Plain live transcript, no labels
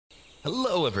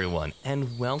Hello everyone,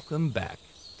 and welcome back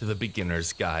to the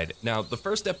Beginner's Guide. Now, the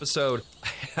first episode,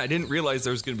 I didn't realize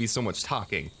there was going to be so much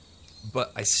talking,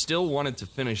 but I still wanted to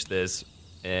finish this,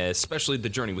 especially the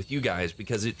journey with you guys,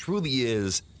 because it truly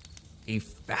is a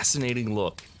fascinating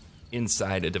look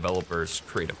inside a developer's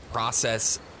creative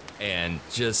process, and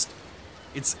just,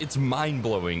 it's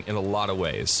mind-blowing in a lot of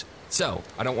ways. So,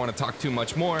 I don't want to talk too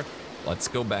much more. Let's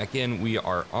go back in. We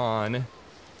are on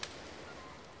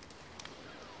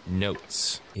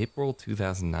notes. April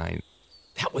 2009.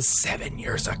 That was 7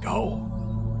 years ago.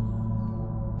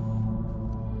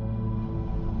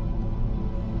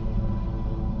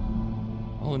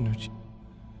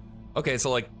 Okay,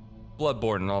 so like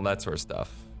Bloodborne and all that sort of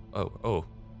stuff. Oh,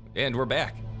 and we're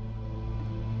back.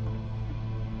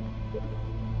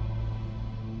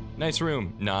 Nice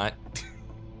room. Not.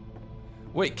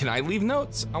 Wait, can I leave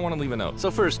notes? I want to leave a note.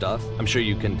 So first off, I'm sure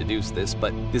you can deduce this,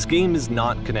 but this game is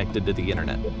not connected to the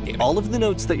internet. All of the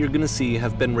notes that you're gonna see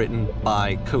have been written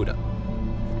by Coda.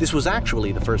 This was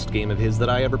actually the first game of his that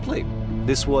I ever played.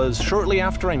 This was shortly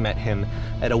after I met him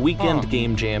at a weekend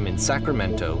game jam in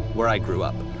Sacramento, where I grew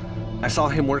up. I saw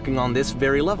him working on this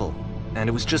very level, and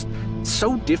it was just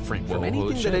so different from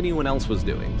anything that anyone else was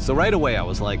doing. So right away I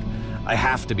was like, I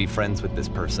have to be friends with this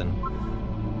person.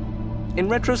 In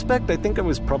retrospect, I think I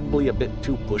was probably a bit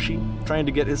too pushy, trying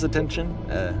to get his attention.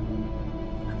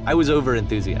 I was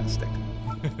over-enthusiastic.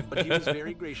 But he was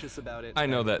very gracious about it. I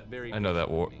know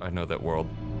that world.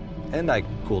 And I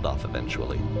cooled off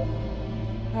eventually.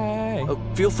 Hey.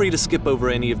 Feel free to skip over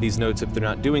any of these notes if they're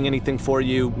not doing anything for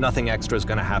you. Nothing extra is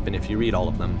going to happen if you read all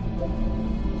of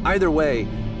them. Either way,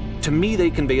 to me they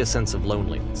convey a sense of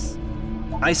loneliness.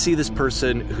 I see this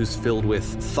person who's filled with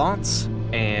thoughts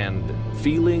and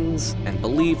feelings and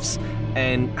beliefs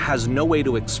and has no way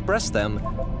to express them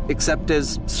except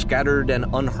as scattered and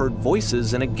unheard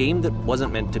voices in a game that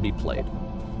wasn't meant to be played.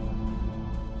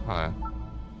 I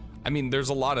mean, there's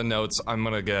a lot of notes. I'm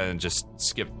gonna go and just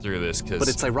skip through this because. But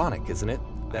it's ironic, isn't it?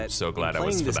 That I'm so glad I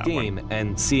was playing for this that game one.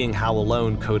 And seeing how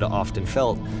alone Coda often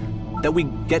felt, that we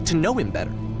get to know him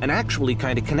better and actually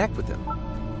kind of connect with him.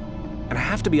 And I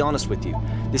have to be honest with you,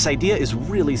 this idea is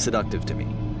really seductive to me.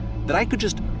 That I could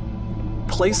just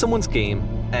play someone's game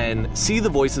and see the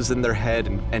voices in their head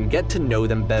and get to know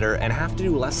them better and have to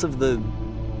do less of the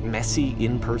messy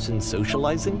in-person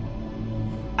socializing.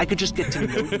 I could just get to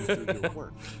know them through their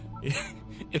work.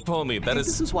 If only.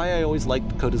 This is why I always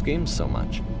liked Coda's games so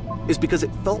much, is because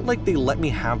it felt like they let me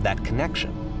have that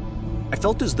connection. I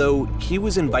felt as though he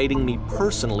was inviting me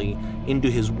personally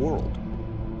into his world.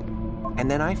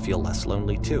 And then I feel less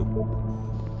lonely too.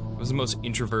 It was the most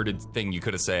introverted thing you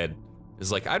could have said.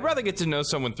 Is like, I'd rather get to know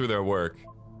someone through their work.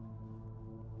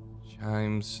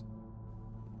 Chimes.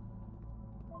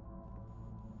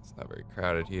 It's not very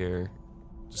crowded here.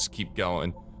 Just keep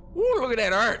going. Ooh, look at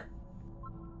that art.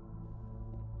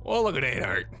 Oh, look at that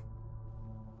art.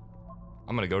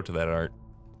 I'm gonna go to that art.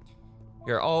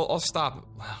 Here, I'll stop.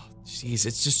 Wow, jeez,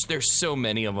 it's just, there's so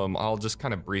many of them. I'll just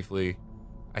kind of briefly.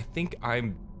 I think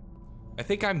I'm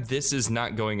this is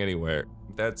not going anywhere.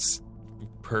 That's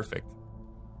perfect.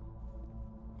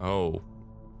 Oh.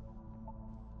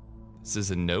 This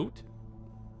is a note?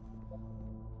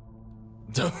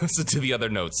 Don't listen to the other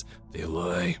notes. They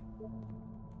lie.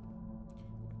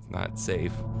 It's not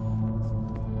safe.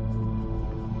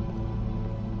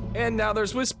 And now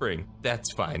there's whispering.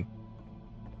 That's fine.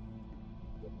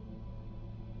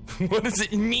 What does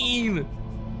it mean?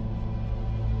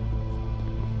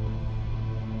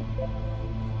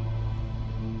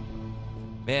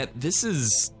 Man, this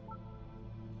is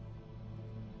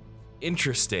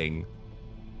interesting.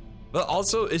 But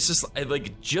also, it's just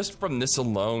like, just from this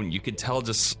alone, you could tell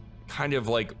just kind of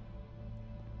like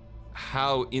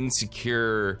how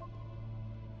insecure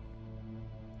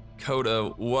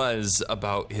Coda was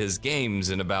about his games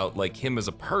and about like him as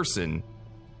a person,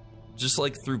 just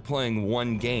like through playing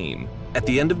one game. At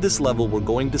the end of this level, we're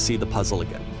going to see the puzzle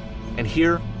again. And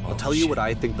here, I'll tell you what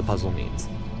I think the puzzle means.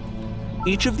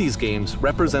 Each of these games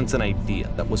represents an idea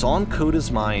that was on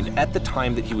Coda's mind at the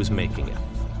time that he was making it.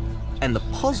 And the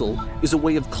puzzle is a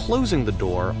way of closing the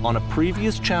door on a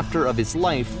previous chapter of his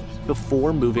life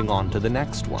before moving on to the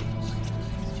next one.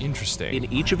 Interesting.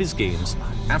 In each of his games,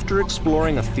 after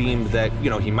exploring a theme that,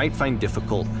 he might find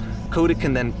difficult, Coda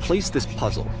can then place this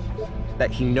puzzle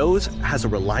that he knows has a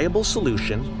reliable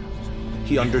solution,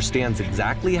 he understands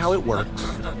exactly how it works,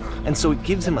 and so it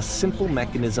gives him a simple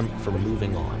mechanism for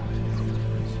moving on.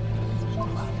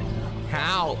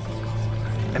 How?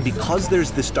 And because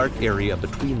there's this dark area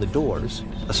between the doors,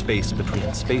 a space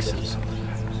between spaces,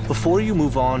 before you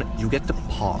move on, you get to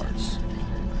pause.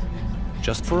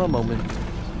 Just for a moment.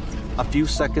 a few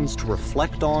seconds to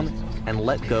reflect on and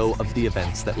let go of the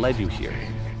events that led you here.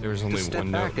 There's only to step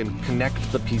one back note. and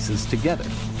connect the pieces together,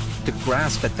 to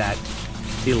grasp at that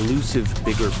elusive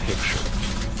bigger picture.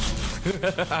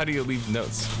 How do you leave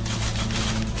notes?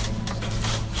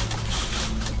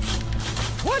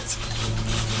 What?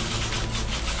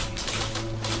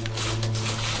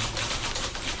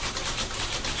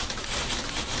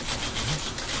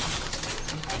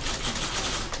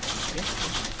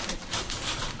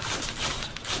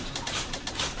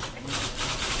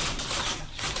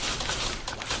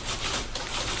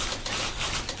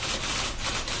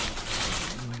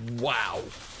 Wow.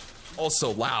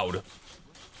 Also loud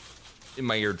in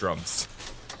my eardrums.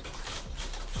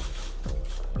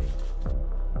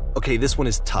 Okay, this one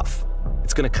is tough.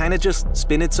 It's gonna kind of just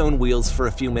spin its own wheels for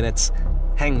a few minutes.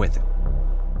 Hang with it.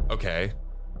 Okay.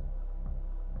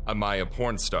 Am I a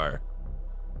porn star?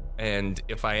 And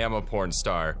if I am a porn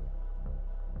star,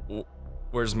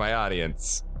 where's my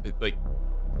audience? Like,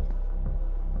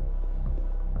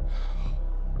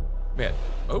 man.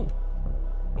 Oh.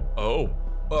 Oh.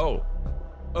 Oh.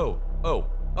 Oh. Oh.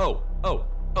 Oh. Oh. Oh.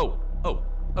 Oh. Oh.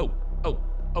 Oh. Oh.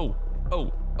 Oh.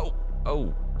 Oh.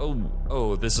 Oh. Oh.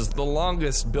 Oh. This is the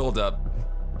longest build-up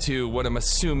to what I'm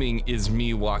assuming is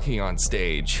me walking on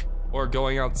stage or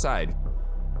going outside.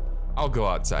 I'll go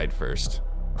outside first.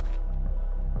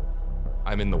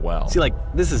 I'm in the well. See, like,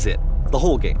 this is it. The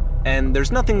whole game. And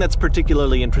there's nothing that's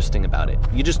particularly interesting about it.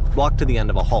 You just walk to the end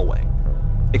of a hallway.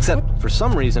 Except, for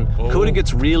some reason, Coda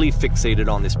gets really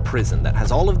fixated on this prison that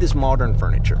has all of this modern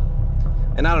furniture.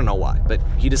 And I don't know why, but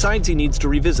he decides he needs to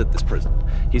revisit this prison.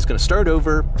 He's gonna start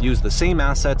over, use the same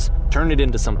assets, turn it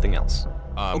into something else.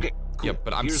 Okay, cool. Yeah,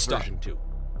 but I'm Here's stuck. version 2.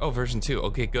 Oh, version 2.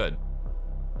 Okay, good.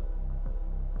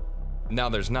 Now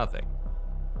there's nothing.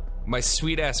 My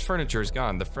sweet-ass furniture is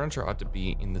gone. The furniture ought to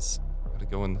be in this... ought to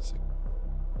go in this...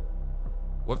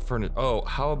 What furniture? Oh,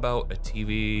 how about a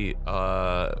TV?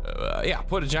 Yeah,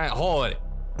 put a giant hole in it.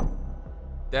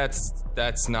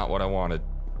 That's not what I wanted.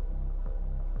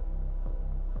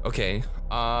 Okay,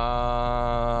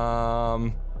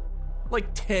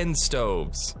 like 10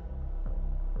 stoves.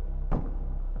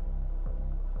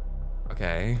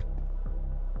 Okay.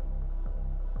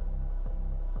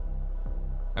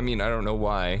 I mean, I don't know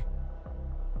why.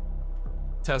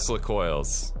 Tesla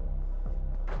coils.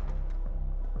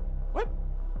 What?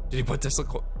 Did he put Tesla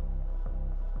coil?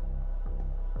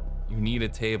 You need a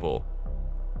table.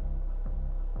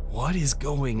 What is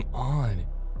going on?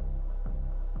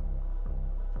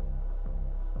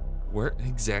 Where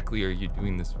exactly are you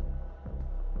doing this?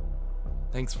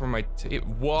 Thanks for my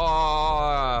Wow.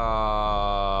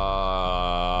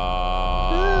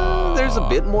 There's a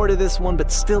bit more to this one,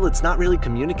 but still, it's not really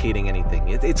communicating anything.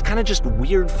 It's kind of just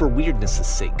weird for weirdness'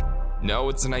 sake. No,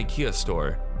 it's an IKEA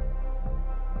store.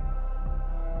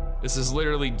 This is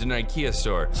literally an IKEA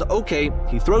store. So, okay,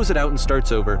 he throws it out and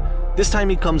starts over. This time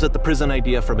he comes at the prison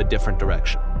idea from a different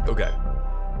direction. Okay.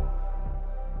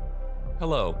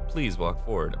 Hello, please walk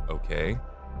forward. Okay.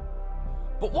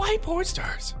 But why porn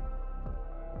stars?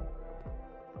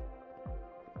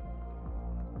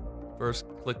 First,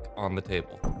 click on the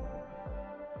table.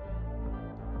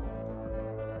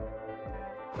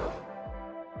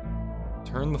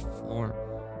 Turn the floor.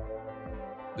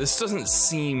 This doesn't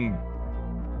seem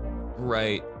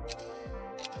right.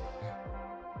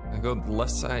 I go to the left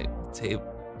side,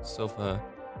 table, sofa.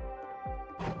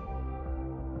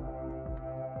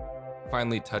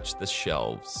 Finally touch the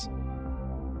shelves.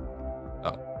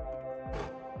 Oh.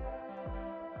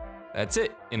 That's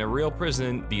it. In a real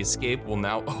prison, the escape will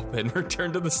now open.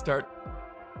 Return to the start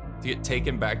to get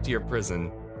taken back to your prison.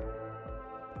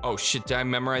 Oh shit, did I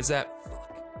memorize that? Fuck.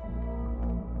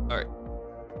 Alright.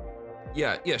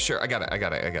 Yeah, sure, I got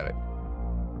it.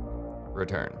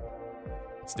 Return.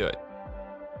 Let's do it.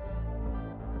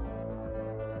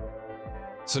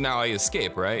 So now I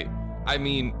escape, right? I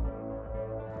mean,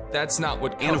 that's not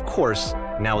what... And of course,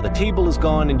 now the table is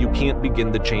gone and you can't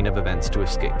begin the chain of events to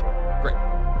escape. Great.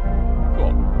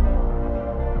 Cool.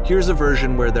 Here's a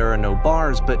version where there are no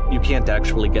bars, but you can't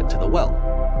actually get to the well.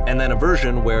 And then a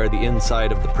version where the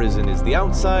inside of the prison is the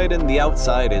outside and the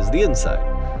outside is the inside.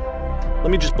 Let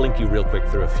me just blink you real quick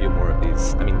through a few more of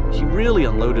these. I mean, he really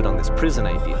unloaded on this prison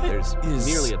idea. There's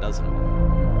nearly a dozen of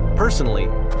them. Personally,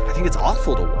 I think it's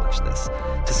awful to watch this,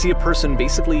 to see a person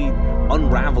basically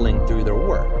unraveling through their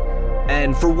work.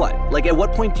 And for what? Like, at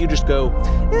what point do you just go,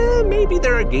 maybe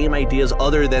there are game ideas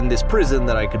other than this prison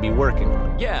that I could be working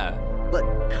on? Yeah. But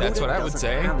that's what I would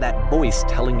say. Have that voice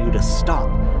telling you to stop.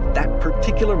 That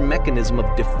particular mechanism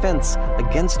of defense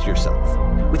against yourself.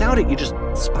 Without it, you just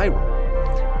spiral.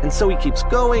 And so he keeps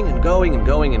going and going and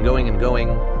going and going and going.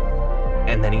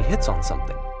 And then he hits on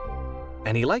something.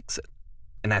 And he likes it.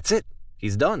 And that's it.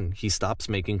 He's done. He stops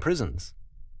making prisons.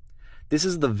 This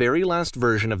is the very last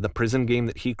version of the prison game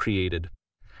that he created.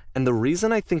 And the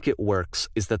reason I think it works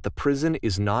is that the prison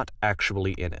is not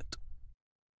actually in it.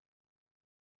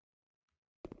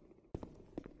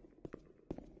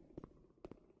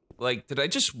 Like, did I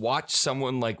just watch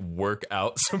someone, like, work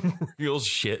out some real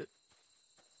shit?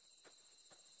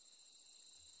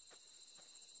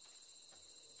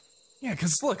 Yeah,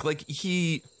 because look, like,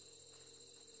 he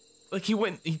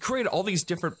created all these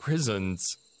different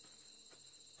prisons.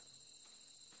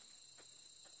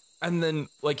 And then,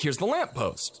 like, here's the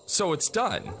lamppost. So it's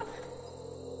done.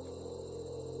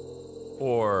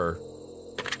 Or...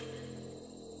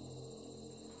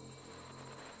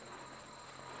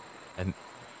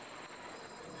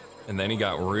 And then he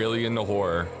got really into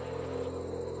horror.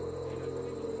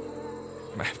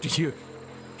 After you...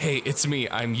 Hey, it's me.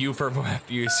 I'm you for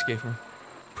after you escape from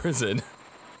prison.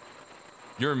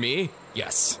 You're me?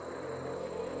 Yes.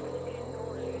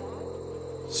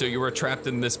 So you were trapped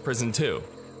in this prison too?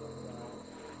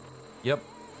 Yep.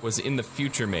 Was in the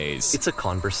future maze. It's a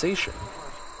conversation.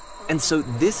 And so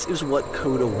this is what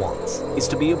Coda wants, is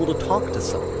to be able to talk to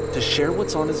someone, to share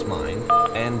what's on his mind,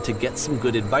 and to get some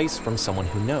good advice from someone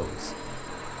who knows.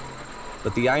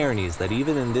 But the irony is that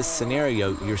even in this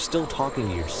scenario, you're still talking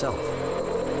to yourself.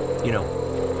 You know,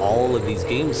 all of these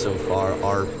games so far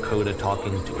are Coda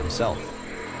talking to himself.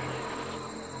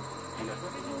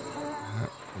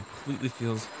 That completely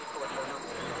feels...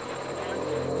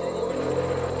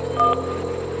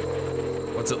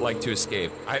 What's it like to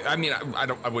escape? I mean,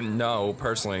 I wouldn't know,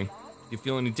 personally. Do you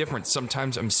feel any different?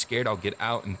 Sometimes I'm scared I'll get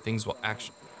out and things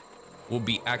will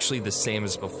be actually the same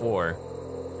as before.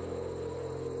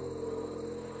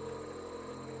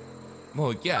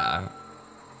 Well, yeah.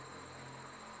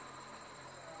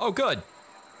 Oh, good.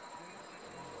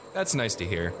 That's nice to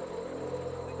hear.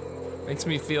 Makes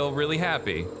me feel really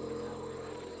happy.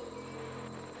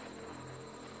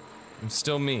 I'm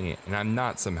still me, and I'm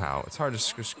not somehow. It's hard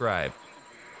to describe.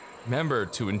 Remember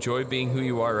to enjoy being who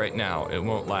you are right now. It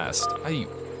won't last.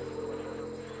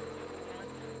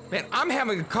 Man, I'm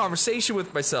having a conversation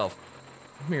with myself.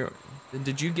 Come here.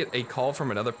 Did you get a call from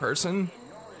another person?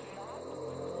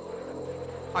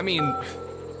 I mean,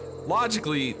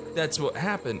 logically, that's what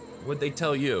happened. What'd they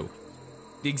tell you?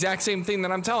 The exact same thing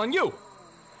that I'm telling you.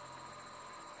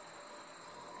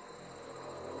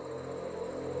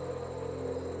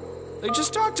 They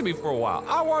just talked to me for a while.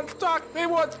 I want to talk, they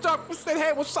want to talk, I said,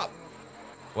 hey, what's up?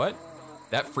 What?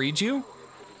 That freed you?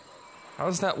 How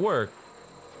does that work?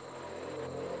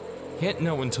 Can't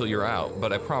know until you're out,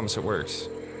 but I promise it works.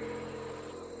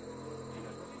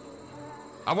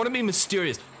 I want to be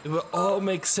mysterious. It will all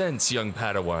make sense, young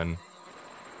Padawan.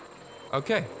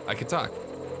 Okay, I can talk.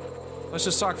 Let's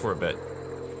just talk for a bit.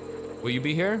 Will you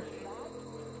be here?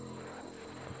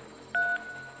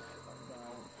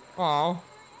 Aw.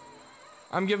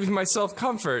 I'm giving myself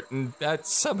comfort, and that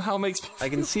somehow makes me feel I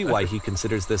can see why he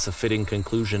considers this a fitting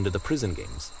conclusion to the prison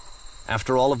games.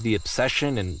 After all of the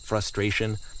obsession and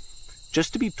frustration,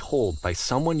 just to be told by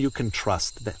someone you can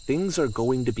trust that things are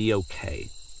going to be okay.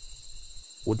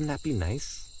 Wouldn't that be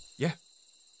nice? Yeah.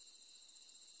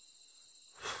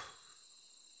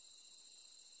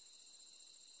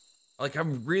 Like,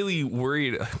 I'm really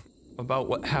worried about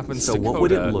what happens to Coda. So what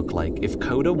would it look like if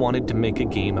Coda wanted to make a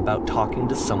game about talking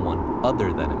to someone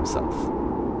other than himself?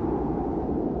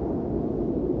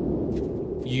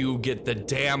 You get the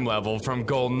damn level from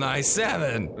GoldenEye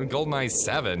 7. GoldenEye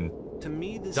 7. To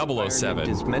me, this 007 environment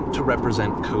is meant to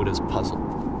represent Coda's puzzle,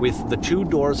 with the two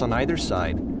doors on either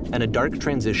side and a dark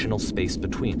transitional space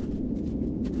between.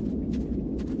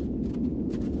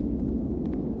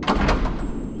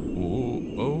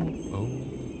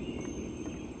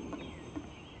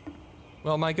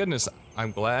 Well, my goodness,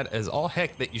 I'm glad as all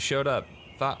heck that you showed up.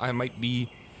 Thought I might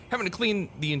be having to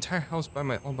clean the entire house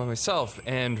all by myself,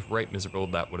 and right miserable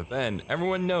that would have been.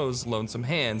 Everyone knows lonesome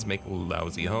hands make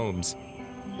lousy homes.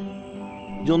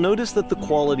 You'll notice that the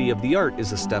quality of the art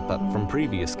is a step up from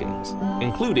previous games,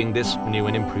 including this new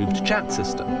and improved chat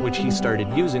system, which he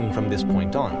started using from this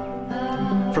point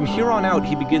on. From here on out,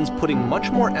 he begins putting much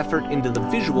more effort into the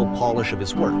visual polish of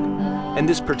his work, and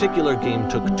this particular game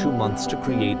took 2 months to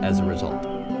create as a result.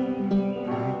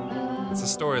 It's a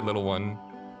story, little one.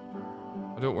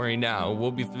 But don't worry now,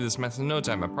 we'll be through this mess in no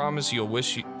time. I promise you'll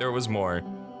wish there was more.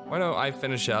 Why don't I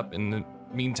finish up in the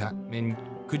meantime, and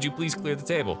could you please clear the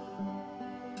table?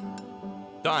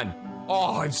 Done.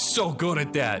 Oh, I'm so good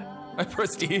at that. I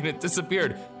pressed E and it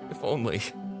disappeared. If only.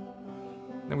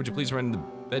 Now would you please run in the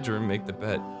bedroom and make the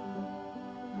bed?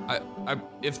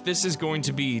 if this is going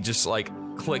to be just like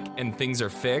click and things are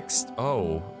fixed,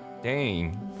 oh,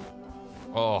 dang.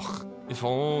 Oh, if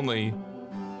only.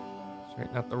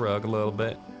 Straighten out the rug a little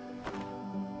bit.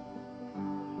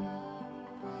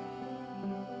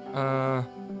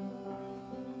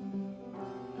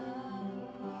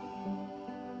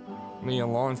 Me a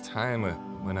long time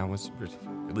when I was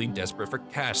really desperate for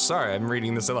cash. Sorry, I'm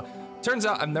reading this a lot. Turns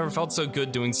out I've never felt so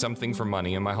good doing something for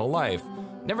money in my whole life.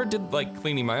 Never did like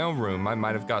cleaning my own room. I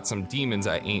might have got some demons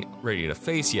I ain't ready to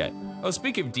face yet. Oh,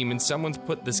 speaking of demons, someone's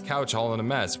put this couch all in a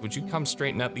mess. Would you come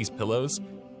straighten out these pillows?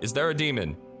 Is there a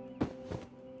demon?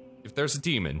 If there's a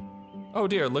demon. Oh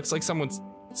dear, looks like someone's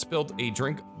spilled a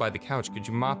drink by the couch. Could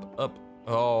you mop up?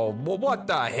 Oh, well, what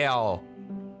the hell?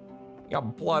 You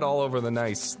got blood all over the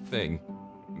nice thing.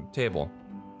 Table.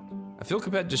 I feel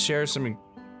compelled to share some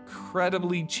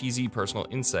incredibly cheesy personal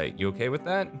insight. You okay with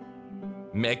that?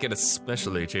 Make it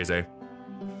especially cheesy.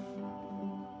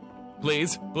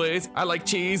 Please, please, I like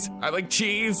cheese. I like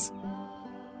cheese.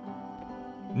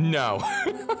 No.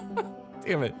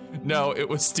 Damn it. No, it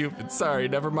was stupid. Sorry,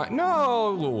 never mind.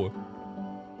 No.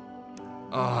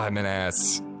 Oh, I'm an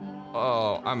ass.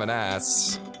 Oh, I'm an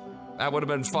ass. That would have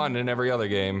been fun in every other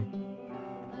game.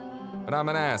 But I'm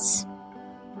an ass.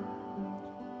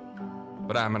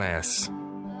 But I'm an ass.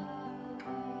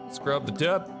 Scrub the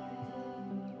tub.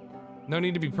 No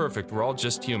need to be perfect, we're all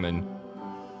just human.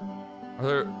 Are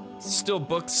there still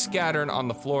books scattered on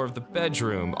the floor of the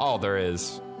bedroom? Oh, there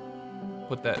is.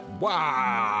 Put that,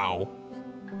 wow!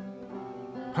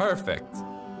 Perfect.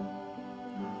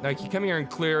 Now can you come here and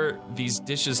clear these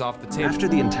dishes off the table? After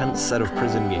the intense set of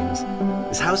prison games,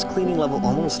 this house cleaning level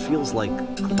almost feels like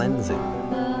cleansing.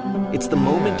 It's the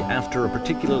moment after a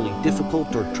particularly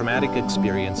difficult or traumatic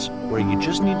experience where you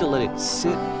just need to let it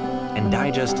sit and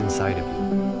digest inside of you,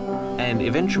 and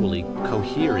eventually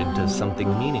cohere into something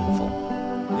meaningful.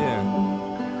 Yeah.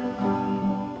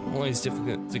 Only as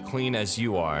difficult to clean as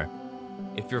you are.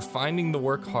 If you're finding the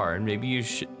work hard, maybe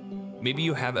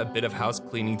you have a bit of house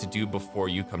cleaning to do before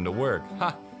you come to work.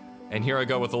 Ha! And here I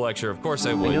go with the lecture. Of course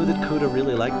I would. I know that Coda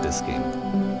really liked this game.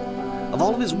 Of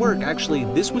all of his work, actually,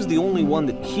 this was the only one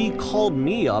that he called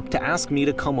me up to ask me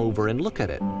to come over and look at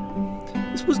it.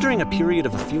 This was during a period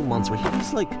of a few months where he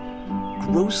was like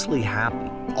grossly happy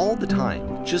all the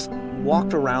time. Just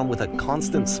walked around with a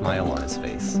constant smile on his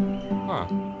face. Huh.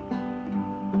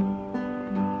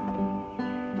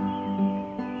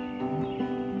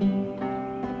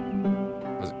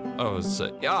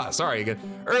 Sorry again.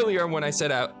 Earlier when I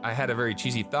said I had a very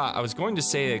cheesy thought, I was going to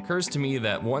say it occurs to me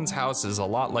that one's house is a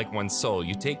lot like one's soul.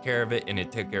 You take care of it and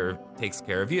it takes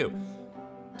care of you.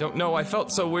 Don't know why I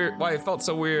felt so weird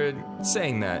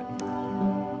saying that.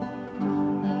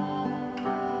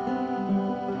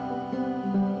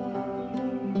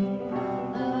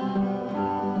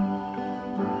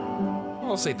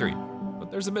 I'll say 3,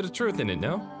 but there's a bit of truth in it,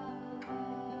 no?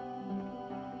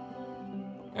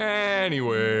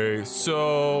 Anyway,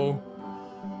 so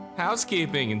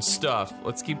housekeeping and stuff.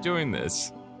 Let's keep doing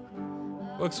this.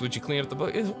 Books, would you clean up the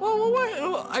book?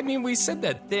 Well, I mean, we said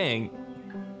that thing.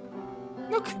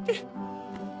 Look,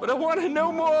 but I want to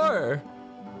know more.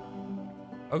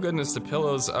 Oh goodness, the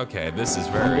pillows. Okay, this is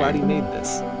very. I'm glad he made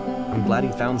this. I'm glad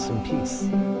he found some peace.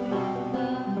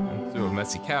 To a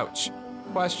messy couch.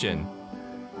 Question.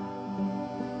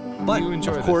 But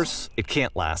of course, it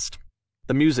can't last.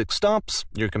 The music stops,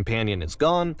 your companion is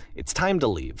gone, it's time to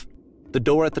leave. The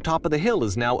door at the top of the hill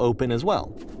is now open as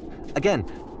well. Again,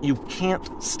 you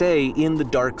can't stay in the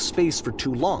dark space for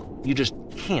too long. You just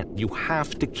can't. You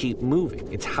have to keep moving.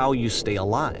 It's how you stay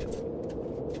alive.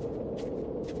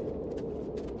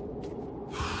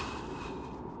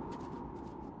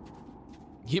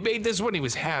 He made this when he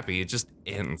was happy. It just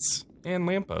ends. And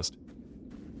lamppost.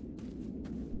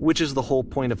 Which is the whole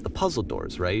point of the puzzle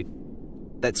doors, right?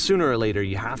 That sooner or later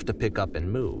you have to pick up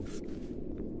and move.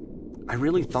 I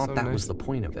really thought that was the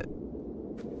point of it.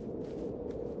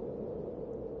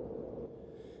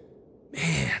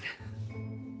 Man.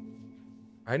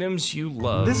 Items you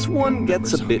love. This one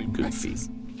gets a bit goofy.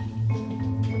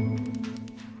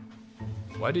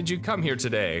 Why did you come here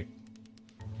today?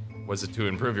 Was it to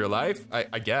improve your life?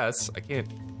 I guess. I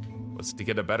can't. Was it to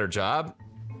get a better job?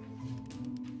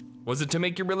 Was it to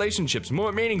make your relationships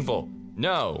more meaningful?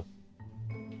 No.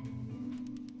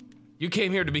 You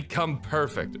came here to become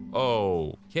perfect.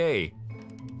 Okay.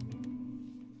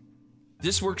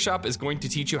 This workshop is going to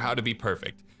teach you how to be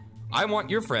perfect. I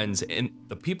want your friends and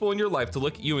the people in your life to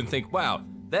look at you and think, wow,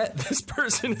 this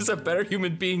person is a better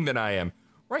human being than I am.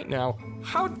 Right now,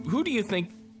 who do you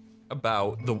think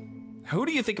about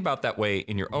that way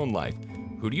in your own life?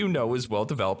 Who do you know is well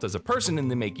developed as a person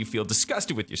and they make you feel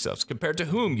disgusted with yourselves, compared to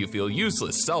whom you feel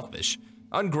useless, selfish,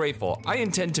 ungrateful? I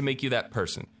intend to make you that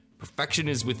person. Perfection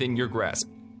is within your grasp.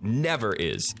 Never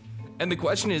is. And the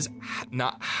question is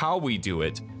not how we do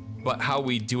it, but how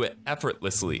we do it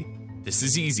effortlessly. This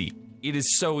is easy. It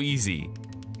is so easy.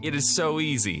 It is so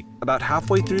easy. About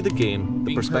halfway through the game,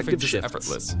 the perspective shifts.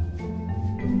 Effortless.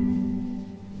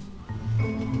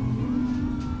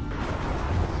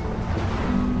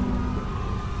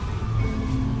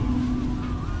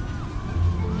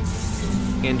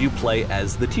 And you play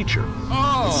as the teacher.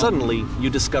 Oh! Suddenly, you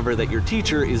discover that your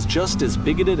teacher is just as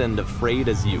bigoted and afraid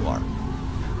as you are.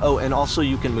 Oh, and also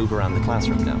you can move around the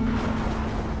classroom now.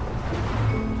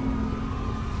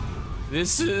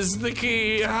 This is the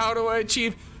key. How do I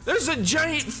achieve? There's a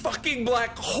giant fucking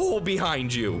black hole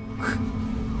behind you.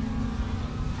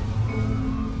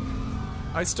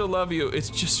 I still love you. It's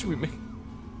just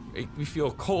make me feel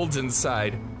cold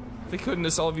inside. Thank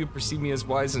goodness all of you perceive me as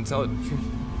wise and intelligent.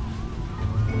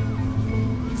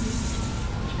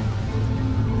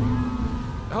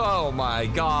 Oh my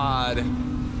god.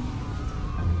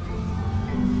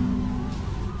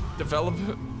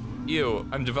 Ew,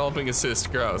 I'm developing a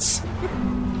cyst, gross.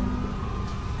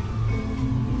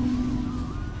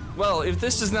 Well, if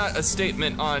this is not a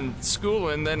statement on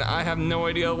schooling, then I have no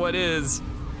idea what is.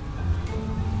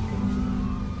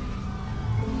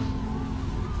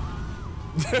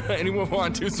 Anyone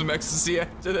want to do some ecstasy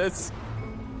after this?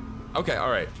 Okay,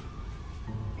 alright.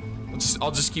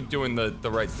 I'll just keep doing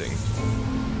the right thing.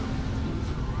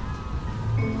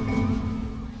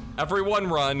 Everyone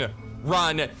run.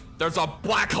 Run. There's a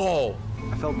black hole.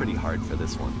 I felt pretty hard for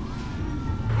this one.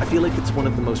 I feel like it's one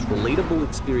of the most relatable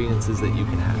experiences that you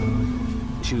can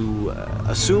have. To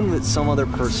assume that some other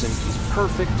person is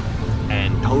perfect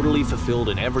and totally fulfilled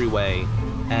in every way,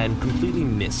 and completely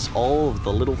miss all of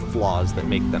the little flaws that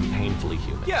make them painfully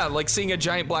human. Yeah, like seeing a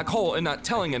giant black hole and not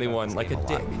telling anyone, like a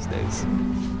dick. These days.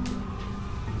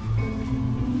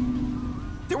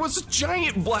 There was a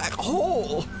giant black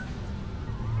hole.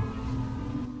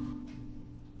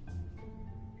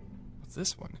 What's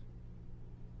this one?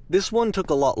 This one took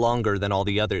a lot longer than all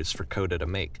the others for CODA to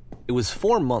make. It was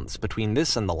 4 months between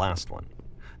this and the last one.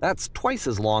 That's twice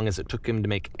as long as it took him to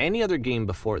make any other game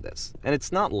before this, and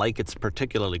it's not like it's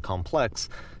particularly complex,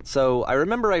 so I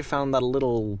remember I found that a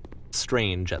little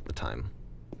strange at the time.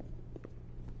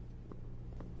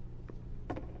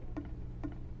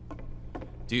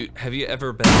 Dude, have you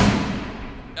ever been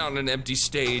on an empty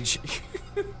stage?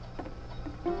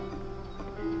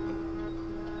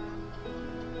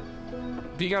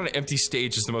 Being on an empty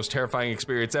stage is the most terrifying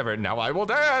experience ever. Now I will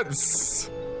dance!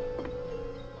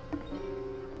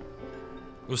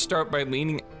 We'll start by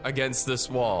leaning against this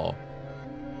wall.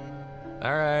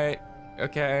 All right,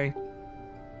 okay.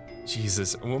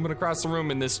 Jesus, a woman across the room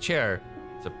in this chair.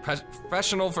 It's a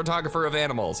professional photographer of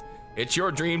animals. It's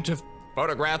your dream to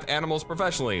photograph animals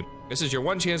professionally. This is your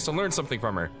one chance to learn something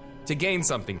from her, to gain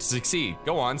something, to succeed.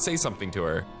 Go on, say something to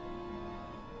her.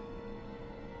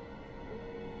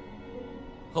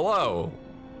 Hello.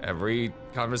 Every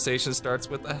conversation starts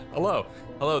with a hello.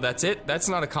 Hello, that's it? That's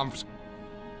not a conversation.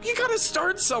 You gotta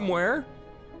start somewhere.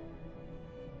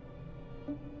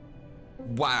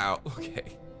 Wow,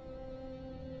 okay.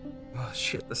 Oh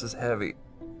shit, this is heavy.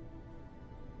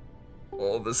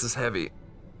 Oh, this is heavy.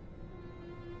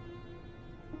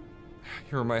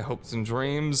 Here are my hopes and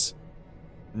dreams.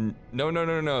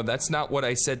 No, that's not what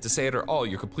I said to say it at all.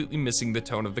 You're completely missing the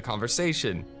tone of the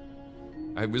conversation.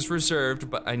 I was reserved,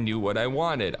 but I knew what I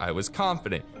wanted. I was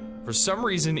confident. For some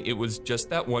reason, it was just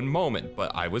that one moment,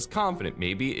 but I was confident.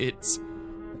 Maybe it's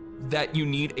that you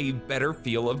need a better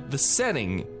feel of the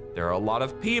setting. There are a lot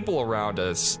of people around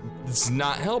us. It's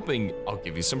not helping. I'll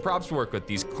give you some props to work with.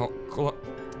 These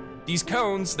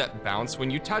cones that bounce when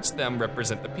you touch them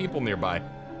represent the people nearby.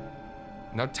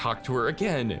 Now talk to her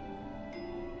again.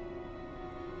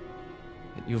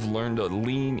 You've learned to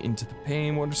lean into the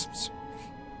pain.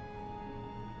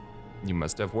 You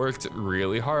must have worked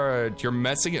really hard. You're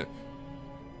messing it.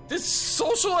 This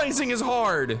socializing is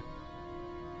hard.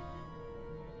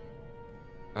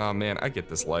 Oh man, I get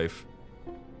this life.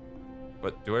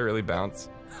 But do I really bounce?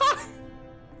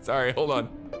 Sorry, hold on.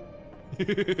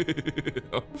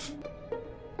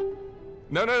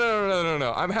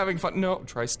 No. I'm having fun. No,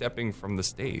 try stepping from the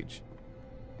stage.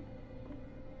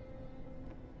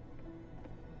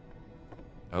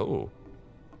 Oh.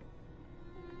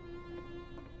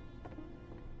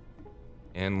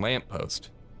 And lamppost.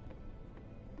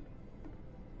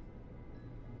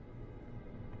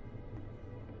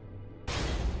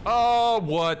 Oh,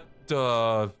 what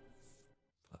the?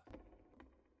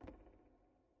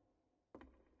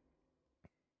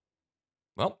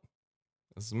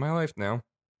 This is my life now.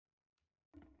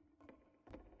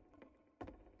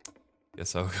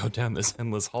 Guess I'll go down this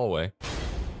endless hallway.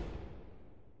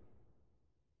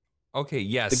 Okay,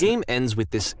 yes. The game ends with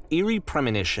this eerie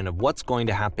premonition of what's going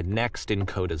to happen next in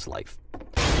Coda's life.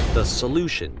 The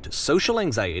solution to social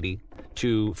anxiety,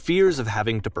 to fears of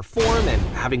having to perform and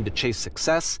having to chase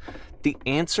success, the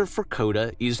answer for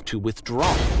Coda is to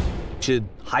withdraw, to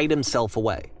hide himself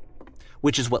away.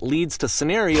 Which is what leads to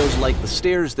scenarios like the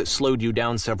stairs that slowed you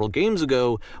down several games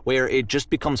ago, where it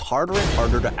just becomes harder and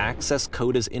harder to access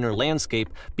Coda's inner landscape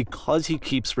because he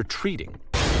keeps retreating.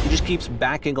 He just keeps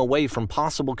backing away from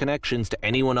possible connections to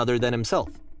anyone other than himself.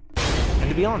 And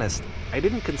to be honest, I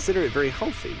didn't consider it very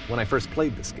healthy when I first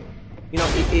played this game. You know,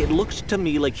 it looked to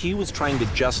me like he was trying to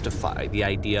justify the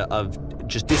idea of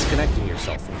just disconnecting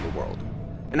yourself from the world.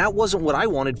 And that wasn't what I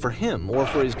wanted for him or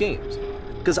for his games.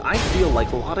 Because I feel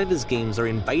like a lot of his games are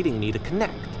inviting me to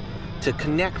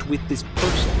connect with this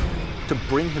person, to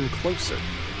bring him closer.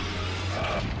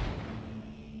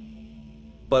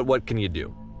 But what can you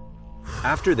do?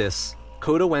 After this,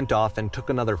 Coda went off and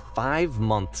took another 5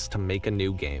 months to make a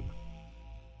new game.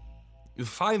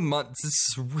 5 months? This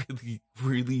is really,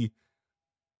 really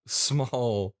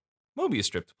small Mobius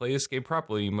strip. To play this game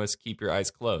properly, you must keep your eyes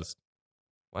closed.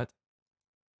 What?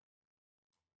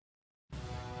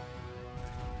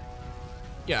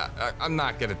 Yeah, I'm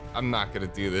not gonna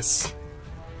do this.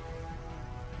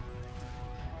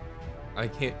 I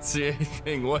can't see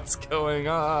anything. What's going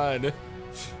on?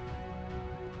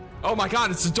 Oh my god,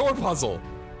 it's a door puzzle!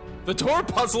 The door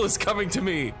puzzle is coming to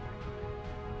me!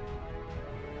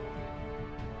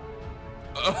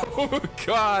 Oh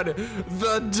god,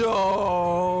 the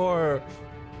door!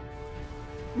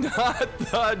 Not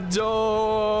the door!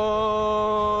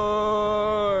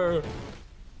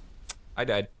 I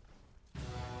died.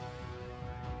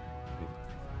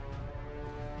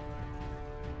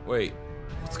 Wait,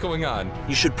 what's going on?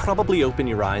 You should probably open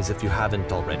your eyes if you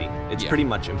haven't already. It's pretty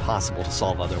much impossible to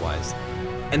solve otherwise.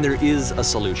 And there is a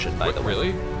solution, by the way.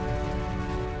 Really?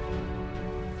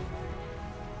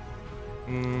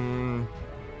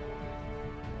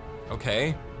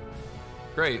 Okay.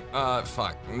 Great.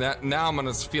 Fuck. Now I'm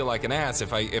gonna feel like an ass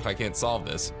if I can't solve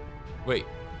this. Wait.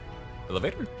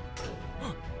 Elevator?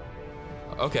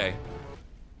 Okay.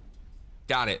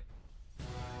 Got it.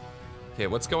 Okay,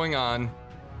 what's going on?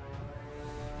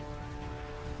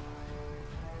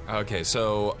 Okay,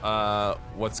 so,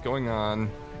 what's going on?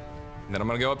 And then I'm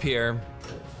gonna go up here.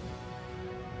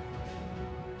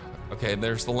 Okay,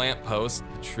 there's the lamppost,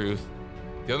 the truth.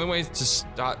 The only way to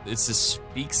stop is to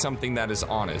speak something that is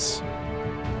honest.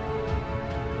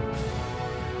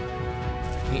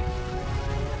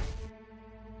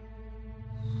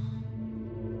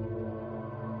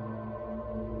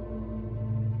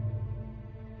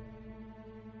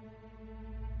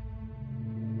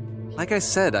 Like I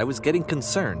said, I was getting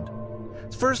concerned.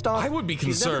 First off, I would be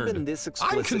concerned. He's never been this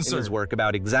explicit in his work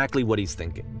about exactly what he's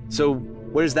thinking. So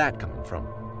where's that coming from?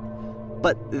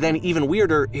 But then even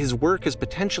weirder, his work has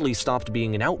potentially stopped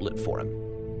being an outlet for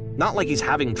him. Not like he's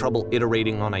having trouble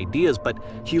iterating on ideas, but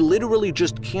he literally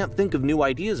just can't think of new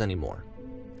ideas anymore.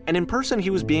 And in person,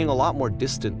 he was being a lot more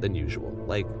distant than usual.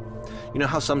 Like, you know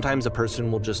how sometimes a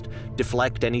person will just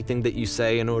deflect anything that you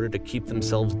say in order to keep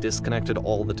themselves disconnected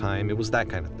all the time? It was that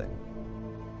kind of thing.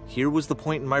 Here was the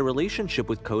point in my relationship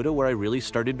with Coda where I really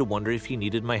started to wonder if he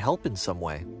needed my help in some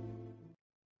way.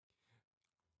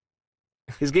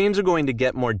 His games are going to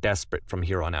get more desperate from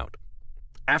here on out.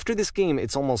 After this game,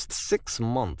 it's almost 6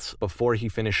 months before he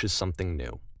finishes something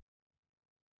new.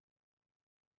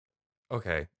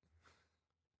 Okay.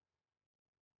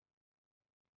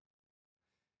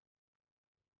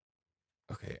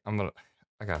 Okay,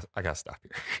 I gotta stop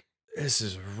here. This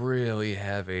is really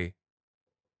heavy.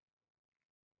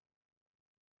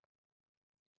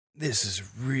 This is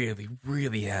really,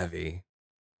 really heavy.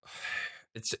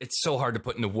 It's so hard to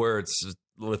put into words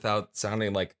without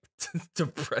sounding like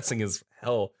depressing as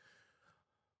hell.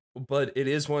 But it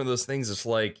is one of those things. It's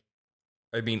like,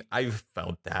 I mean, I've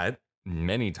felt that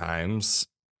many times.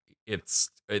 It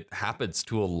happens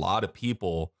to a lot of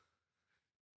people.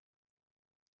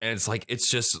 And it's like,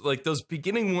 it's just like those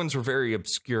beginning ones were very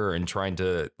obscure and trying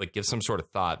to like give some sort of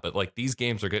thought. But like these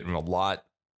games are getting a lot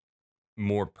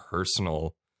more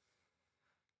personal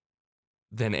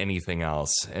than anything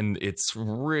else. And it's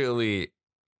really,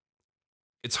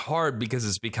 it's hard because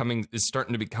it's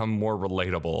starting to become more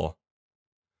relatable,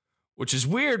 which is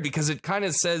weird because it kind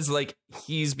of says like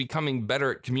he's becoming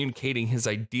better at communicating his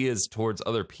ideas towards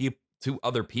other people, to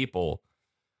other people.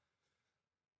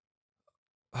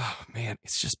 Oh man,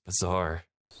 it's just bizarre.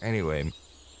 Anyway,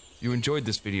 if you enjoyed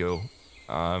this video,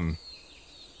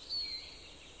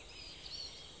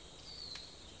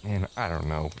 And I don't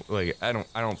know. Like, I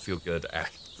don't feel good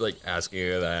like asking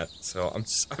her that. So I'm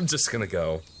just gonna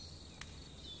go.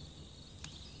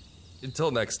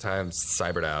 Until next time,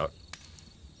 Cybert out.